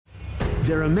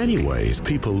There are many ways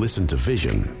people listen to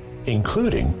Vision,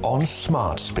 including on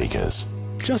smart speakers.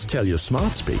 Just tell your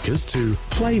smart speakers to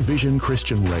play Vision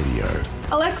Christian Radio.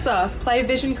 Alexa, play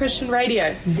Vision Christian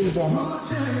Radio. Vision.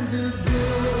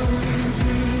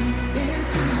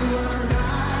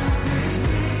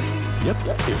 Yep,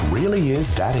 it really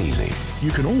is that easy. You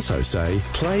can also say,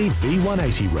 play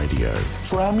V180 Radio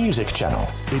for our music channel.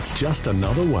 It's just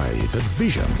another way that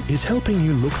Vision is helping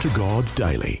you look to God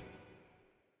daily.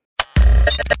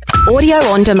 Audio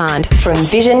on demand from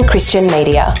Vision Christian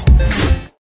Media.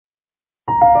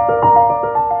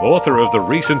 Author of the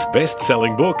recent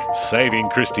best-selling book, Saving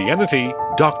Christianity,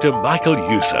 Dr. Michael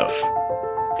Youssef.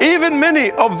 Even many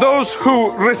of those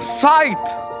who recite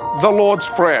the Lord's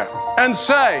Prayer and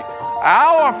say,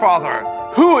 Our Father,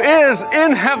 who is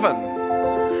in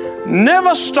heaven,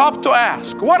 never stop to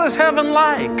ask, what is heaven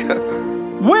like?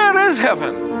 Where is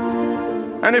heaven?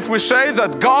 And if we say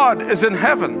that God is in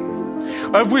heaven,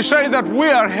 if we say that we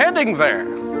are heading there,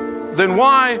 then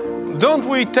why don't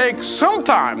we take some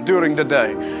time during the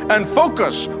day and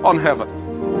focus on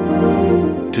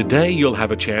heaven? Today you'll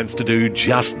have a chance to do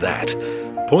just that.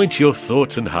 Point your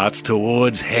thoughts and hearts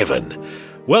towards heaven.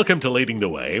 Welcome to Leading the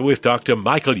Way with Dr.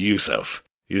 Michael Youssef.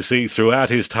 You see, throughout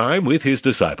his time with his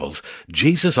disciples,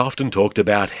 Jesus often talked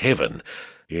about heaven.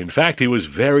 In fact, he was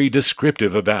very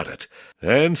descriptive about it.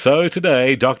 And so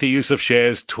today, Dr. Youssef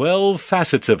shares 12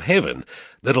 facets of heaven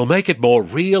that'll make it more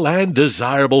real and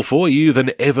desirable for you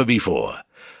than ever before.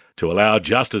 To allow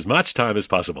just as much time as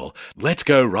possible, let's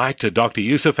go right to Dr.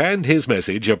 Youssef and his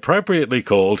message appropriately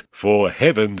called For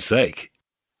Heaven's Sake.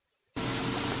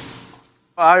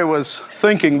 I was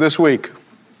thinking this week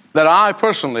that I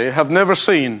personally have never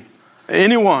seen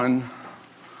anyone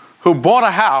who bought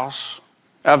a house,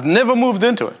 have never moved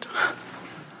into it.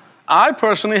 I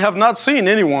personally have not seen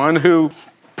anyone who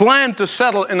planned to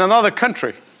settle in another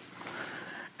country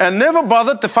and never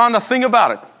bothered to find a thing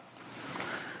about it.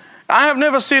 I have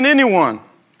never seen anyone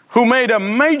who made a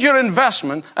major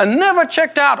investment and never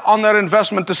checked out on their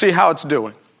investment to see how it's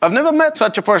doing. I've never met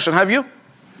such a person, have you?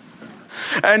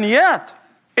 And yet,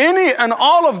 any and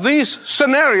all of these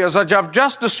scenarios that I've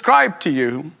just described to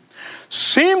you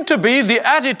seem to be the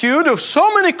attitude of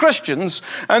so many Christians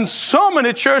and so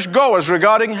many churchgoers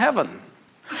regarding heaven.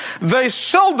 They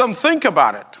seldom think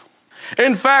about it.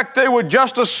 In fact, they would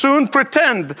just as soon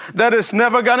pretend that it's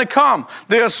never going to come.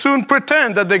 They as soon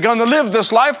pretend that they're going to live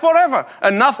this life forever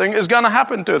and nothing is going to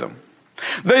happen to them.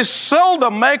 They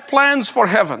seldom make plans for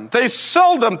heaven. They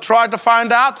seldom try to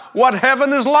find out what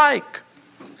heaven is like.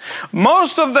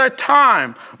 Most of their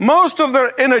time, most of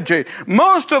their energy,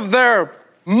 most of their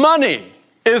money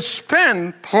is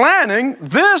spent planning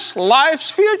this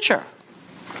life's future.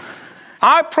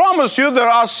 I promise you there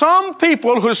are some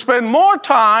people who spend more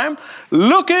time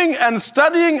looking and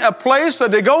studying a place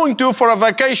that they're going to for a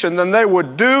vacation than they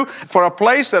would do for a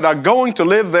place that are going to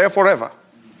live there forever.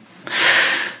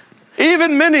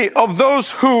 Even many of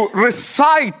those who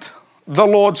recite the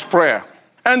Lord's Prayer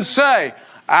and say,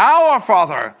 Our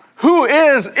Father, who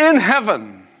is in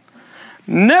heaven,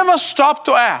 never stop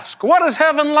to ask, what is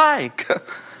heaven like?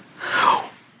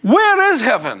 Where is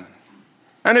heaven?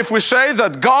 And if we say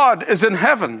that God is in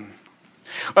heaven,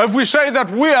 if we say that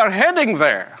we are heading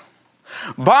there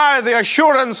by the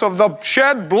assurance of the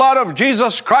shed blood of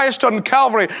Jesus Christ on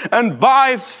Calvary and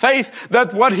by faith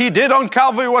that what He did on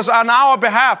Calvary was on our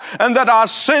behalf and that our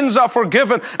sins are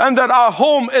forgiven and that our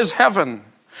home is heaven,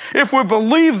 if we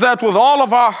believe that with all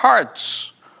of our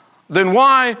hearts, then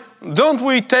why don't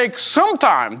we take some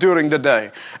time during the day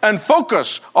and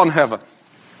focus on heaven?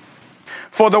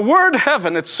 For the word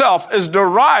heaven itself is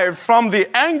derived from the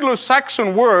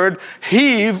Anglo-Saxon word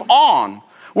heave on,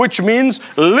 which means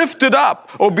lifted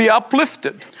up or be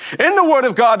uplifted. In the Word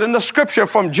of God, in the Scripture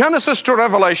from Genesis to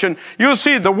Revelation, you'll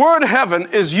see the word heaven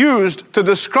is used to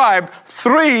describe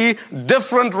 3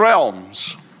 different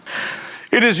realms.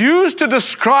 It is used to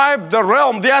describe the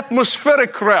realm, the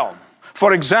atmospheric realm.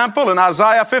 For example, in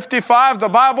Isaiah 55, the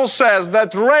Bible says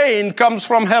that rain comes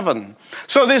from heaven.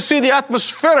 So they see the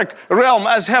atmospheric realm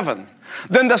as heaven.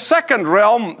 Then the second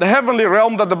realm, the heavenly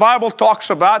realm that the Bible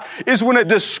talks about, is when it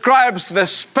describes the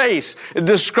space. It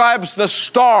describes the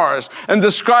stars and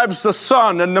describes the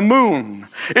sun and the moon.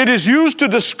 It is used to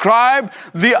describe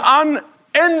the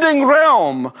unending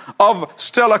realm of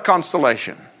stellar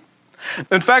constellation.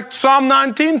 In fact, Psalm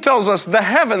 19 tells us the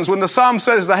heavens, when the Psalm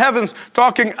says the heavens,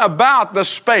 talking about the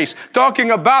space,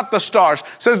 talking about the stars,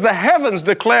 says the heavens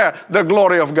declare the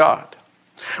glory of God.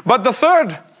 But the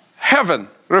third heaven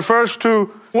refers to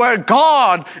where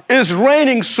God is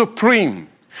reigning supreme.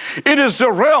 It is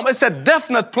the realm. It's a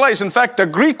definite place. In fact, the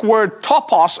Greek word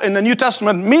topos in the New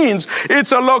Testament means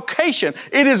it's a location.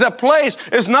 It is a place.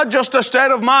 It's not just a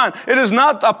state of mind. It is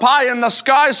not a pie in the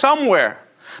sky somewhere.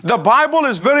 The Bible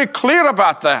is very clear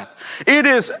about that. It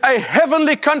is a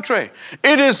heavenly country.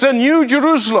 It is the New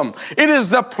Jerusalem. It is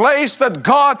the place that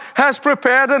God has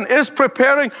prepared and is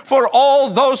preparing for all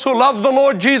those who love the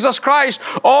Lord Jesus Christ.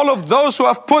 All of those who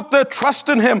have put their trust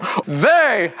in Him.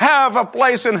 They have a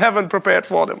place in heaven prepared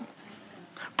for them.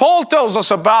 Paul tells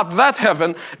us about that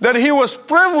heaven, that he was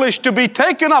privileged to be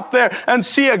taken up there and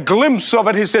see a glimpse of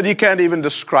it. He said he can't even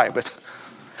describe it.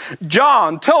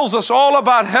 John tells us all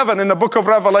about heaven in the book of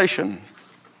Revelation.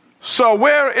 So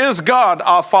where is God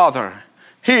our Father?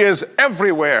 He is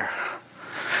everywhere.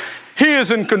 He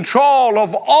is in control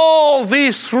of all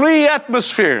these three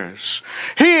atmospheres.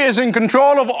 He is in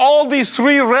control of all these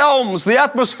three realms, the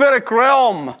atmospheric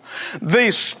realm,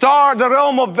 the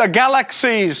realm of the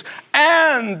galaxies,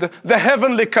 and the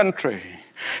heavenly country.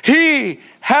 He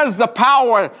has the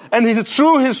power, and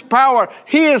through His power,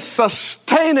 He is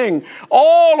sustaining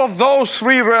all of those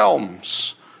three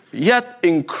realms. Yet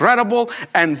incredible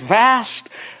and vast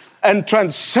and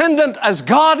transcendent as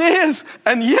God is,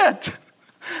 and yet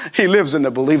He lives in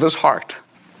the believer's heart.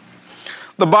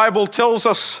 The Bible tells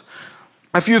us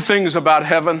a few things about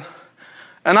heaven,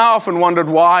 and I often wondered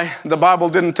why the Bible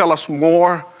didn't tell us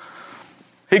more.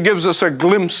 He gives us a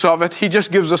glimpse of it. He just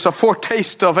gives us a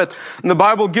foretaste of it. And the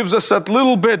Bible gives us that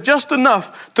little bit, just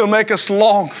enough to make us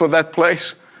long for that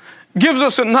place. Gives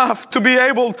us enough to be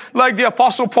able, like the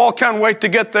Apostle Paul, can't wait to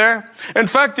get there. In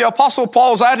fact, the Apostle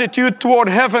Paul's attitude toward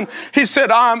heaven, he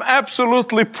said, I'm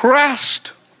absolutely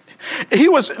pressed. He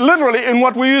was literally, in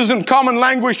what we use in common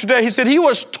language today, he said he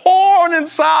was torn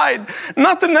inside.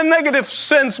 Not in the negative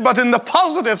sense, but in the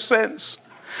positive sense.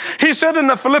 He said in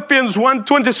the Philippians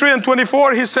 1:23 and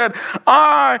 24, he said,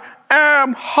 I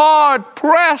am hard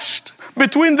pressed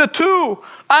between the two.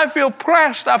 I feel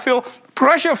pressed. I feel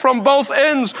pressure from both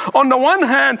ends. On the one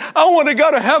hand, I want to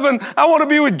go to heaven. I want to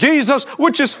be with Jesus,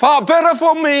 which is far better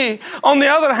for me. On the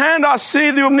other hand, I see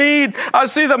the need. I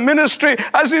see the ministry.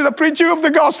 I see the preaching of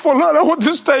the gospel. And I want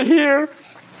to stay here.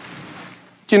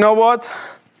 Do you know what?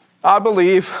 I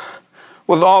believe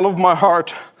with all of my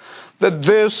heart that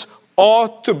this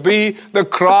ought to be the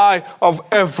cry of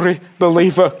every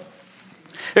believer.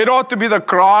 It ought to be the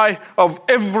cry of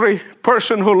every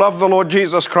person who loves the Lord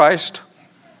Jesus Christ.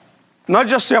 Not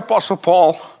just the Apostle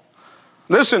Paul.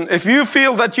 Listen, if you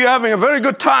feel that you're having a very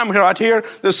good time right here,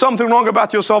 there's something wrong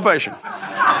about your salvation.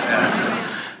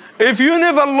 If you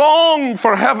never long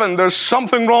for heaven, there's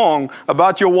something wrong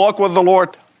about your walk with the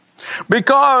Lord.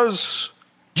 Because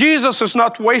Jesus is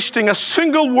not wasting a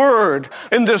single word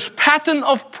in this pattern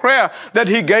of prayer that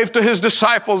He gave to His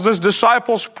disciples, this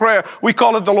disciples' prayer. We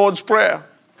call it the Lord's Prayer.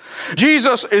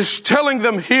 Jesus is telling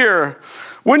them here,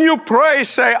 when you pray,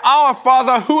 say, Our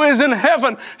Father who is in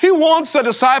heaven. He wants the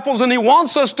disciples and He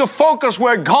wants us to focus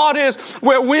where God is,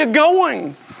 where we're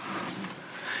going.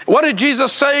 What is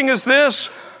Jesus saying is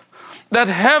this, that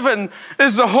heaven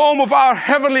is the home of our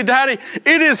Heavenly Daddy.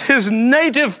 It is His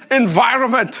native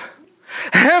environment.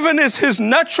 Heaven is His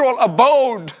natural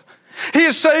abode. He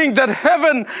is saying that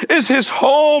heaven is His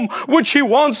home, which He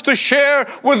wants to share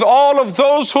with all of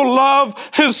those who love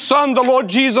His Son, the Lord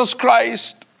Jesus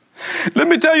Christ. Let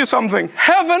me tell you something.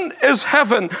 Heaven is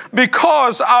heaven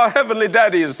because our Heavenly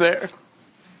Daddy is there.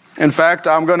 In fact,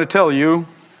 I'm going to tell you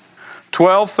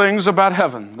 12 things about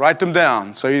heaven. Write them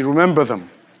down so you remember them.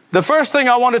 The first thing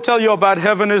I want to tell you about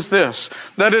heaven is this,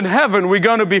 that in heaven we're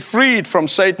going to be freed from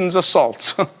Satan's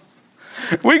assaults.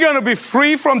 We're going to be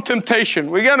free from temptation.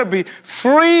 We're going to be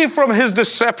free from his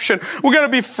deception. We're going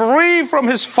to be free from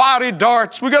his fiery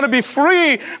darts. We're going to be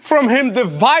free from him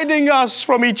dividing us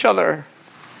from each other.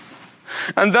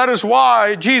 And that is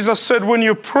why Jesus said, when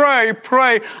you pray,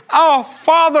 pray, Our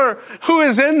Father who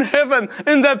is in heaven,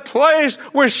 in that place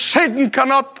where Satan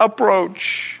cannot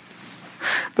approach.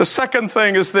 The second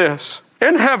thing is this,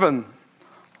 in heaven,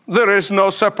 there is no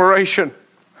separation.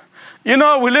 You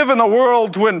know, we live in a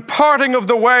world when parting of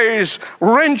the ways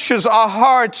wrenches our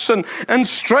hearts and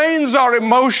strains our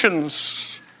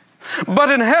emotions.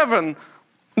 But in heaven,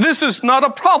 this is not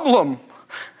a problem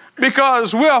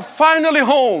because we are finally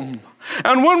home.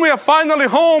 And when we are finally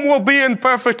home, we'll be in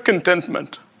perfect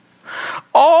contentment.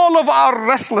 All of our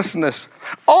restlessness,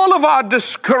 all of our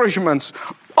discouragements,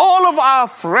 all of our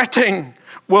fretting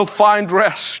will find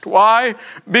rest. Why?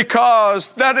 Because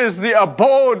that is the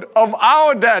abode of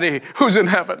our Daddy who's in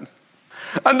heaven.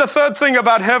 And the third thing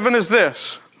about heaven is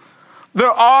this.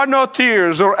 There are no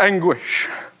tears or anguish.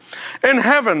 In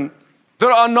heaven,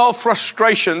 there are no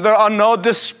frustration. There are no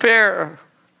despair.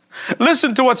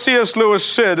 Listen to what C.S. Lewis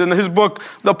said in his book,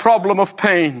 The Problem of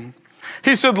Pain.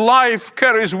 He said, life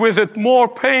carries with it more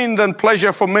pain than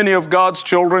pleasure for many of God's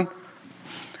children.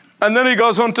 And then he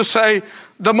goes on to say,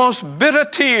 the most bitter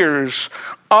tears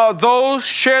are those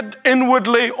shed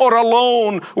inwardly or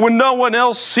alone when no one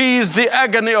else sees the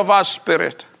agony of our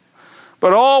spirit.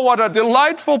 But oh, what a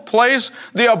delightful place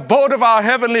the abode of our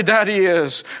heavenly Daddy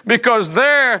is, because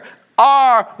there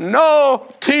are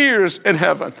no tears in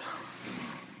heaven.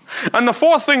 And the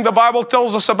fourth thing the Bible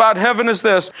tells us about heaven is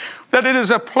this, that it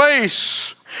is a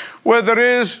place where there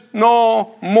is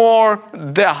no more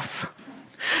death.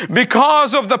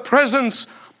 Because of the presence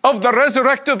of the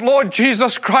resurrected Lord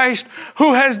Jesus Christ,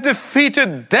 who has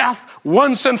defeated death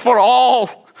once and for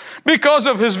all. Because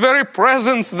of his very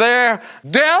presence there,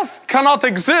 death cannot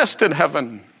exist in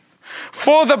heaven.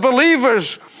 For the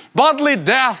believers, bodily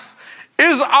death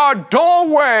is our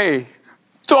doorway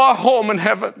to our home in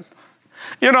heaven.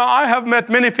 You know, I have met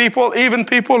many people, even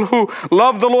people who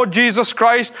love the Lord Jesus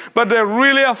Christ, but they're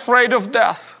really afraid of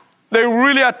death. They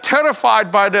really are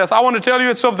terrified by death. I want to tell you,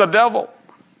 it's of the devil.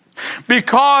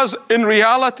 Because in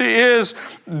reality is,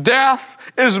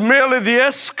 death is merely the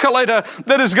escalator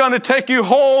that is going to take you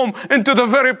home into the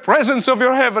very presence of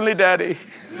your heavenly Daddy.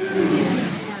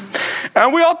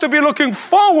 And we ought to be looking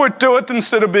forward to it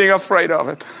instead of being afraid of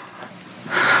it.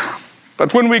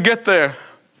 But when we get there,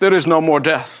 there is no more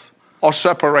death or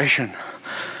separation.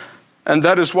 And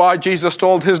that is why Jesus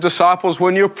told his disciples,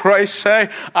 when you pray, say,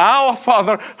 Our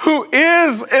Father who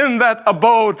is in that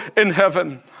abode in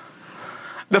heaven.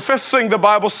 The fifth thing the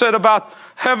Bible said about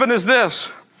heaven is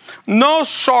this: no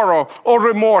sorrow or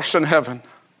remorse in heaven.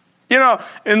 You know,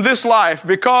 in this life,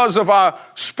 because of our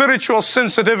spiritual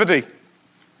sensitivity,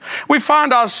 we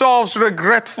find ourselves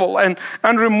regretful and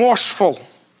remorseful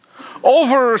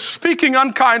over speaking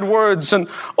unkind words and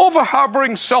over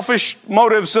harboring selfish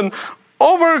motives and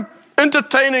over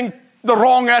entertaining the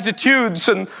wrong attitudes,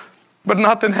 but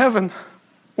not in heaven.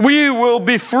 We will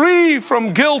be free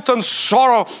from guilt and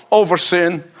sorrow over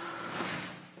sin.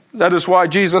 That is why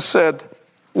Jesus said,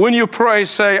 when you pray,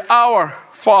 say, Our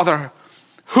Father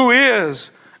who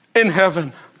is in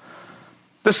heaven.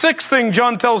 The sixth thing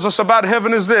John tells us about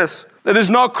heaven is this: there is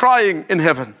no crying in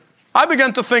heaven. I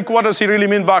began to think, what does he really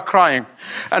mean by crying?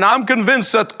 And I'm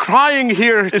convinced that crying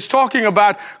here is talking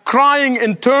about crying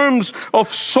in terms of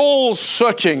soul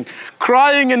searching,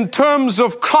 crying in terms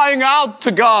of crying out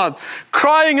to God,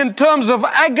 crying in terms of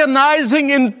agonizing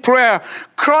in prayer,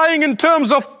 crying in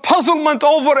terms of puzzlement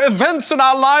over events in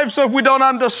our lives that we don't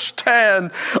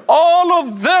understand. All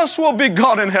of this will be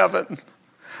gone in heaven.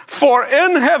 For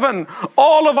in heaven,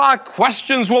 all of our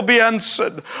questions will be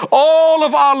answered. All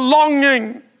of our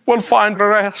longing will find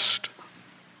rest.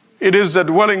 It is the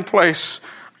dwelling place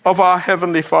of our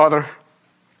Heavenly Father.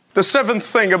 The seventh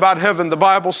thing about heaven, the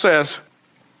Bible says,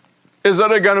 is that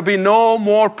there are going to be no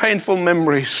more painful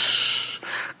memories,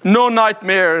 no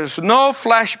nightmares, no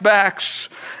flashbacks,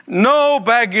 no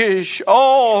baggage,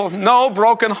 no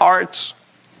broken hearts.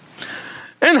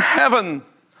 In heaven,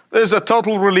 there's a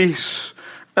total release.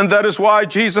 And that is why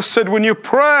Jesus said, when you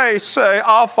pray, say,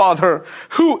 Our Father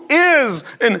who is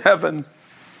in heaven.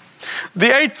 The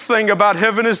eighth thing about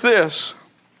heaven is this: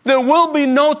 there will be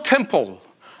no temple,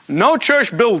 no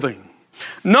church building,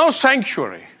 no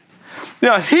sanctuary.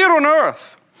 Now, here on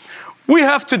earth, we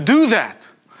have to do that.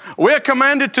 We're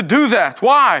commanded to do that.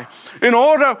 Why? In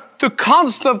order to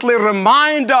constantly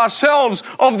remind ourselves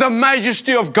of the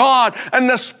majesty of God and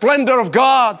the splendor of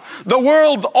God. The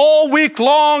world all week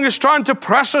long is trying to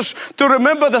press us to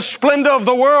remember the splendor of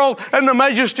the world and the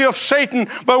majesty of Satan.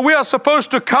 But we are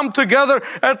supposed to come together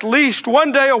at least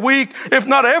one day a week, if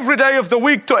not every day of the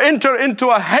week, to enter into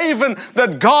a haven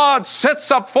that God sets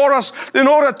up for us in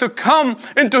order to come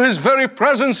into His very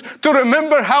presence, to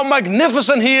remember how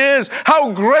magnificent He is,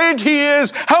 how great He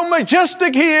is, how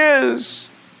majestic He is.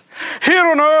 Here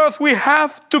on earth, we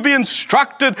have to be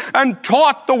instructed and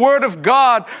taught the Word of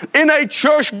God in a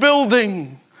church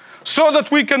building so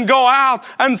that we can go out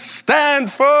and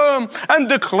stand firm and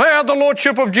declare the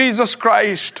Lordship of Jesus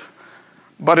Christ.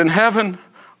 But in heaven,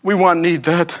 we won't need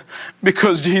that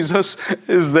because Jesus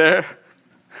is there.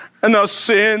 And no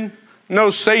sin, no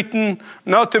Satan,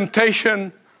 no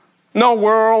temptation, no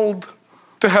world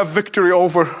to have victory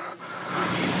over.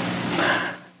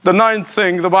 The ninth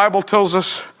thing, the Bible tells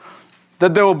us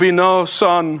that there will be no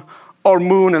sun or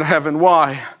moon in heaven.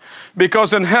 Why?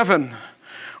 Because in heaven,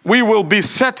 we will be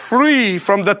set free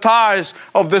from the ties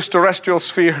of this terrestrial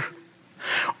sphere.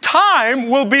 Time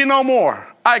will be no more.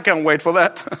 I can't wait for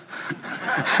that.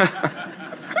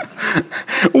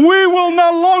 We will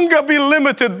no longer be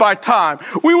limited by time.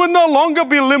 We will no longer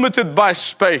be limited by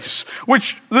space,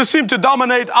 which they seem to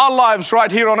dominate our lives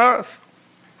right here on earth.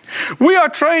 We are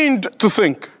trained to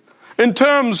think in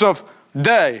terms of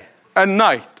day and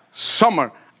night,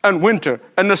 summer and winter,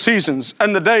 and the seasons,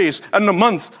 and the days, and the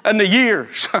months, and the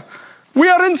years. We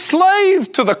are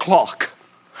enslaved to the clock.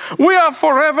 We are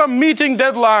forever meeting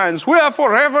deadlines. We are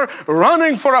forever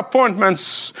running for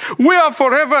appointments. We are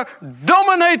forever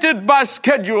dominated by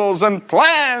schedules and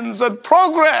plans and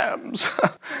programs.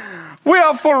 We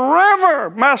are forever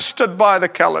mastered by the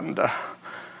calendar.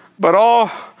 But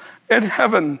in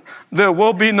heaven, there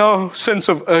will be no sense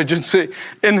of urgency.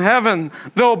 In heaven,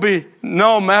 there will be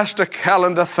no master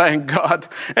calendar, thank God.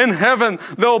 In heaven,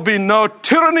 there will be no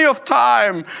tyranny of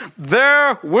time.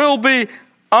 There will be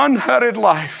unhurried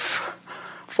life,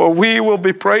 for we will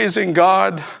be praising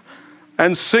God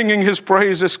and singing His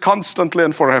praises constantly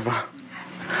and forever.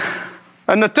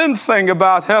 And the 10th thing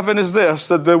about heaven is this,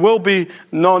 that there will be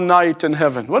no night in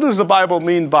heaven. What does the Bible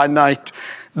mean by night?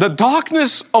 The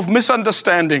darkness of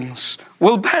misunderstandings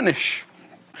will vanish.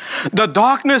 The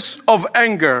darkness of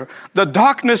anger, the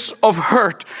darkness of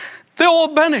hurt, they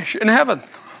all vanish in heaven.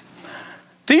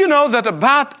 Do you know that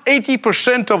about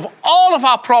 80% of all of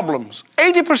our problems,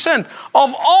 80%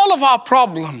 of all of our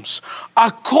problems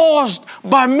are caused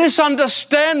by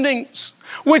misunderstandings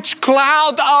which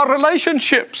cloud our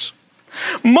relationships?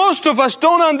 Most of us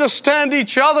don't understand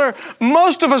each other.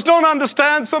 Most of us don't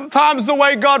understand sometimes the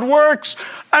way God works.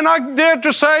 And I dare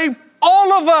to say,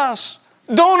 all of us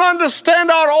don't understand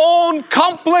our own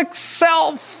complex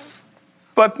self.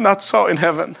 But not so in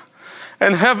heaven.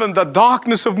 In heaven, the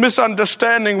darkness of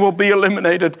misunderstanding will be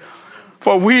eliminated.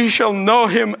 For we shall know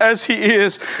Him as He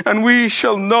is, and we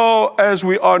shall know as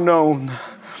we are known.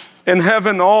 In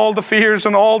heaven, all the fears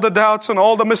and all the doubts and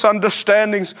all the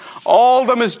misunderstandings, all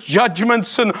the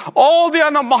misjudgments and all the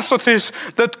animosities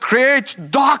that create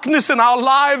darkness in our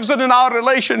lives and in our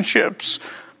relationships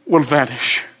will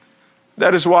vanish.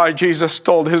 That is why Jesus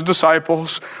told His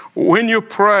disciples, when you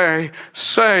pray,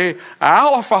 say,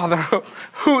 Our Father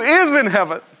who is in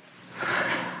heaven.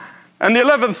 And the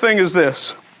 11th thing is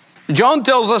this. John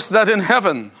tells us that in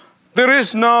heaven there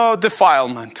is no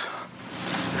defilement.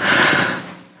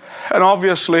 And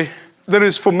obviously, there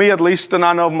is, for me at least, and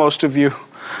I know most of you,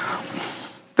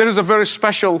 there is a very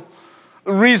special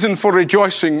reason for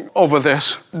rejoicing over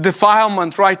this.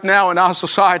 Defilement right now in our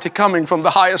society coming from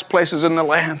the highest places in the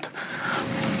land.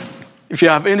 If you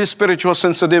have any spiritual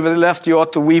sensitivity left, you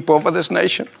ought to weep over this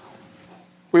nation.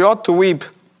 We ought to weep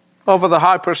over the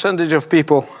high percentage of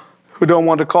people who don't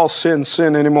want to call sin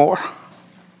anymore.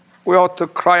 We ought to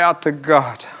cry out to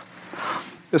God.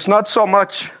 It's not so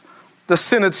much the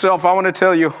sin itself, I want to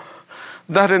tell you,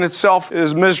 that in itself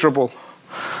is miserable.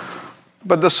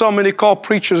 But there's so many called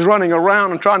preachers running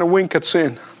around and trying to wink at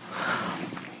sin.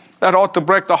 That ought to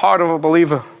break the heart of a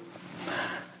believer.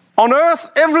 On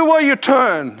earth, everywhere you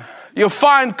turn, you'll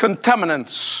find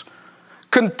contaminants.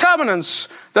 Contaminants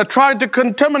that try to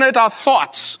contaminate our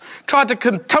thoughts, try to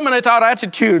contaminate our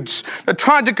attitudes, that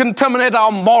try to contaminate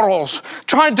our morals,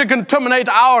 trying to contaminate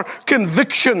our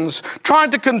convictions,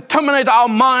 trying to contaminate our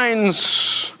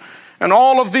minds. And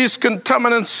all of these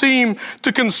contaminants seem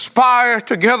to conspire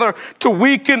together to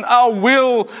weaken our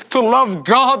will to love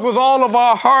God with all of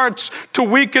our hearts, to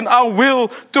weaken our will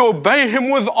to obey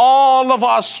Him with all of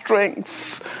our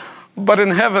strength. But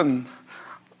in heaven,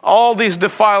 all these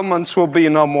defilements will be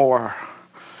no more.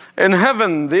 In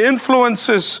heaven, the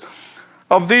influences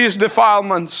of these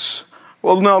defilements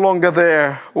will no longer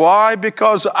there. Why?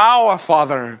 Because our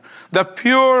Father, the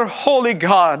pure, holy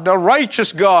God, the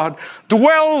righteous God,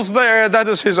 dwells there. That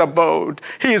is His abode.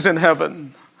 He is in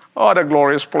heaven. Oh, what a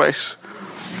glorious place.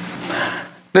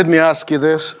 Let me ask you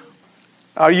this.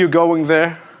 Are you going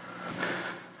there?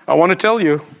 I want to tell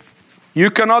you,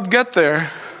 you cannot get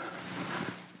there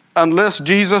unless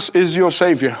Jesus is your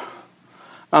Savior,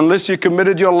 unless you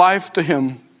committed your life to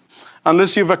Him,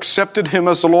 unless you've accepted Him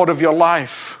as the Lord of your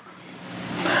life.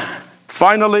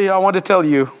 Finally, I want to tell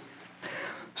you,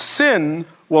 sin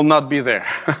will not be there.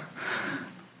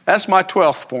 That's my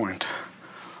 12th point.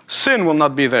 Sin will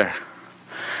not be there.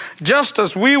 Just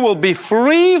as we will be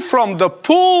free from the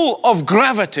pull of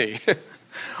gravity,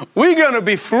 we're going to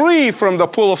be free from the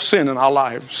pull of sin in our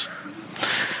lives.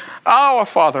 Our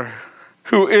Father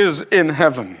who is in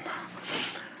heaven.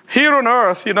 Here on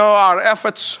earth, our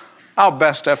efforts, our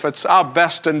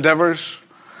best endeavors,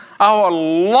 our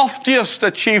loftiest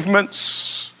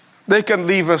achievements, they can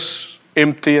leave us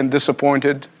empty and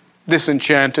disappointed,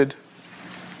 disenchanted.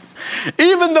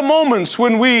 Even the moments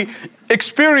when we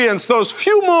experience those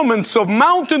few moments of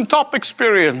mountaintop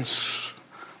experience,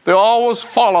 they're always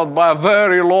followed by a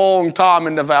very long time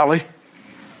in the valley.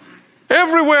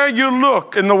 Everywhere you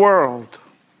look in the world,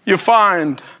 you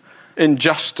find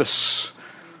injustice,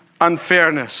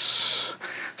 unfairness,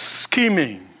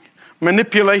 scheming,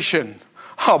 manipulation.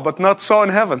 Oh, but not so in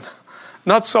heaven.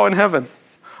 Not so in heaven.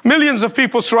 Millions of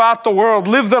people throughout the world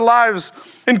live their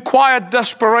lives in quiet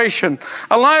desperation,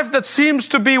 a life that seems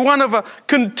to be one of a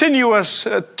continuous,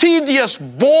 tedious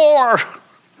bore.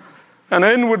 And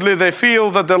inwardly they feel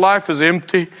that their life is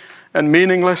empty and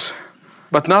meaningless,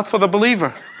 but not for the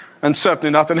believer, and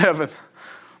certainly not in heaven,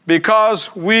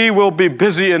 because we will be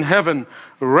busy in heaven,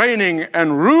 reigning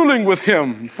and ruling with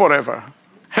Him forever.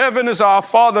 Heaven is our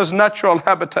Father's natural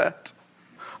habitat.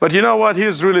 But you know what?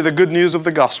 Here's really the good news of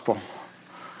the gospel.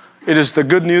 It is the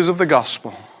good news of the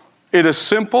gospel. It is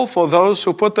simple for those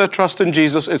who put their trust in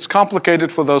Jesus. It's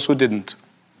complicated for those who didn't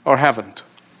or haven't.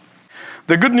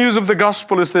 The good news of the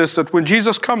gospel is this, that when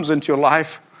Jesus comes into your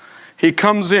life, He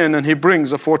comes in and He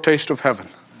brings a foretaste of heaven.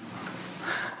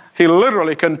 He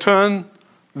literally can turn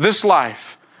this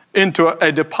life into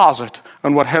a deposit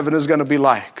on what heaven is going to be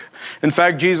like. In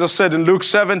fact, Jesus said in Luke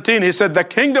 17, He said, the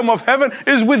kingdom of heaven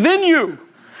is within you.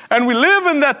 And we live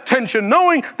in that tension,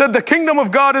 knowing that the kingdom of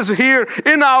God is here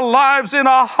in our lives, in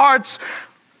our hearts,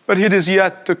 but it is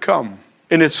yet to come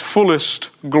in its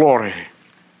fullest glory.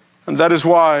 And that is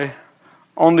why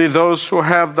only those who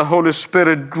have the Holy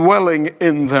Spirit dwelling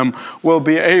in them will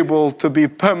be able to be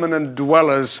permanent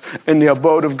dwellers in the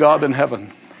abode of God in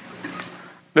heaven.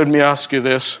 Let me ask you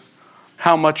this.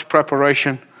 How much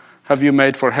preparation have you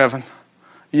made for heaven?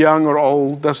 Young or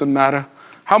old, doesn't matter.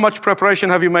 How much preparation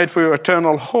have you made for your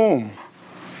eternal home?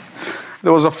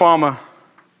 There was a farmer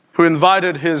who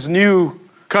invited his new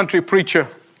country preacher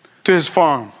to his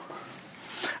farm.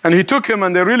 And he took him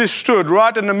and they really stood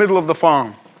right in the middle of the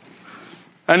farm.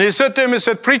 And he said to him, he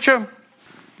said, preacher,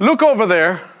 look over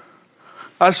there.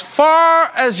 As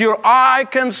far as your eye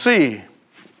can see,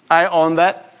 I own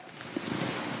that.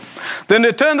 Then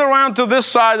they turned around to this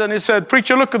side and he said,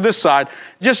 preacher, look at this side.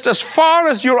 Just as far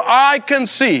as your eye can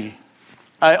see,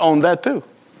 I own that too.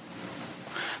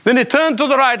 Then he turned to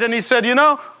the right and he said, you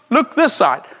know, look this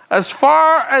side. As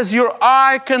far as your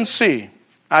eye can see,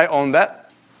 I own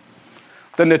that.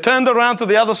 Then they turned around to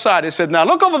the other side. He said, now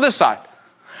look over this side.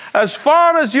 As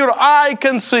far as your eye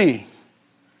can see,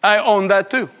 I own that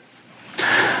too.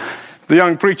 The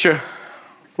young preacher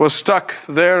was stuck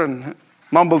there and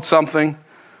mumbled something.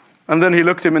 And then he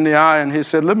looked him in the eye and he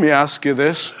said, let me ask you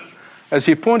this. As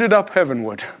he pointed up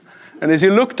heavenward, and as he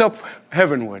looked up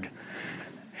heavenward,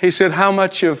 he said, how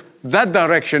much of that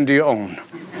direction do you own?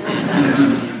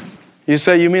 You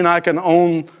say, you mean I can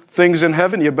own things in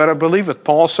heaven? You better believe it.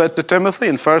 Paul said to Timothy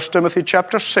in 1 Timothy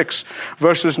chapter 6,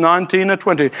 verses 19 and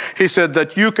 20, he said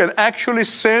that you can actually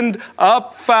send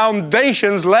up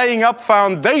foundations, laying up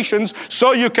foundations,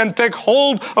 so you can take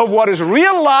hold of what is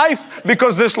real life,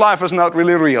 because this life is not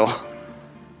really real.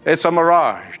 It's a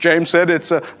mirage. James said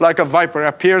it's like a viper,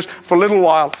 appears for a little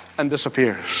while and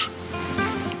disappears.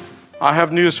 I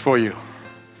have news for you.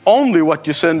 Only what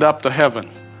you send up to heaven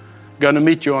going to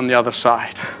meet you on the other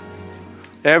side.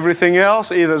 Everything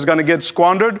else either is going to get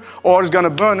squandered or is going to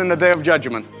burn in the day of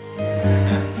judgment.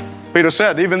 Peter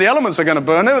said, even the elements are going to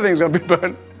burn. Everything's going to be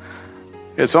burned.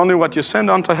 It's only what you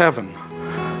send unto heaven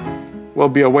will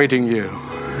be awaiting you.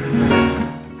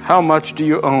 How much do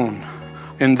you own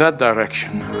in that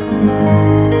direction?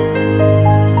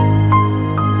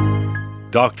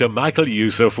 Dr. Michael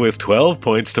Youssef with 12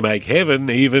 points to make heaven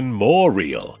even more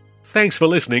real. Thanks for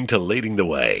listening to Leading the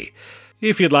Way.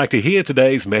 If you'd like to hear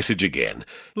today's message again,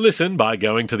 listen by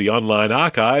going to the online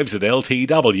archives at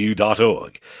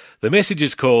ltw.org. The message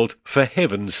is called For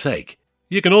Heaven's Sake.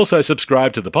 You can also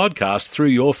subscribe to the podcast through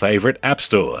your favorite app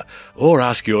store, or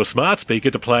ask your smart speaker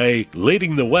to play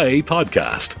Leading the Way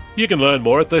podcast. You can learn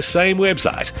more at the same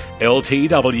website,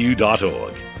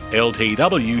 ltw.org,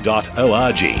 ltw.org.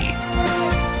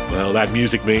 Well, that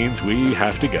music means we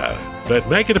have to go. But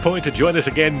make it a point to join us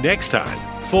again next time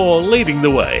for Leading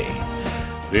the Way.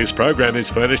 This program is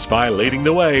furnished by Leading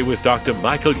the Way with Dr.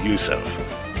 Michael Youssef.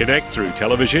 Connect through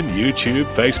television, YouTube,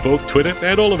 Facebook, Twitter,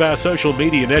 and all of our social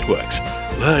media networks.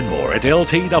 Learn more at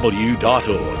ltw.org.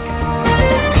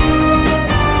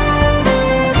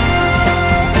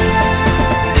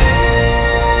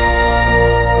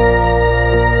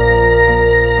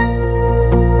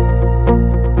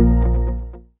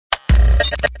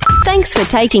 Thanks for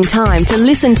taking time to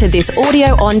listen to this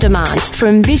audio on demand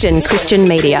from Vision Christian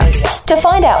Media. To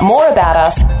find out more about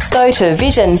us, go to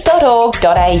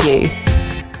vision.org.au.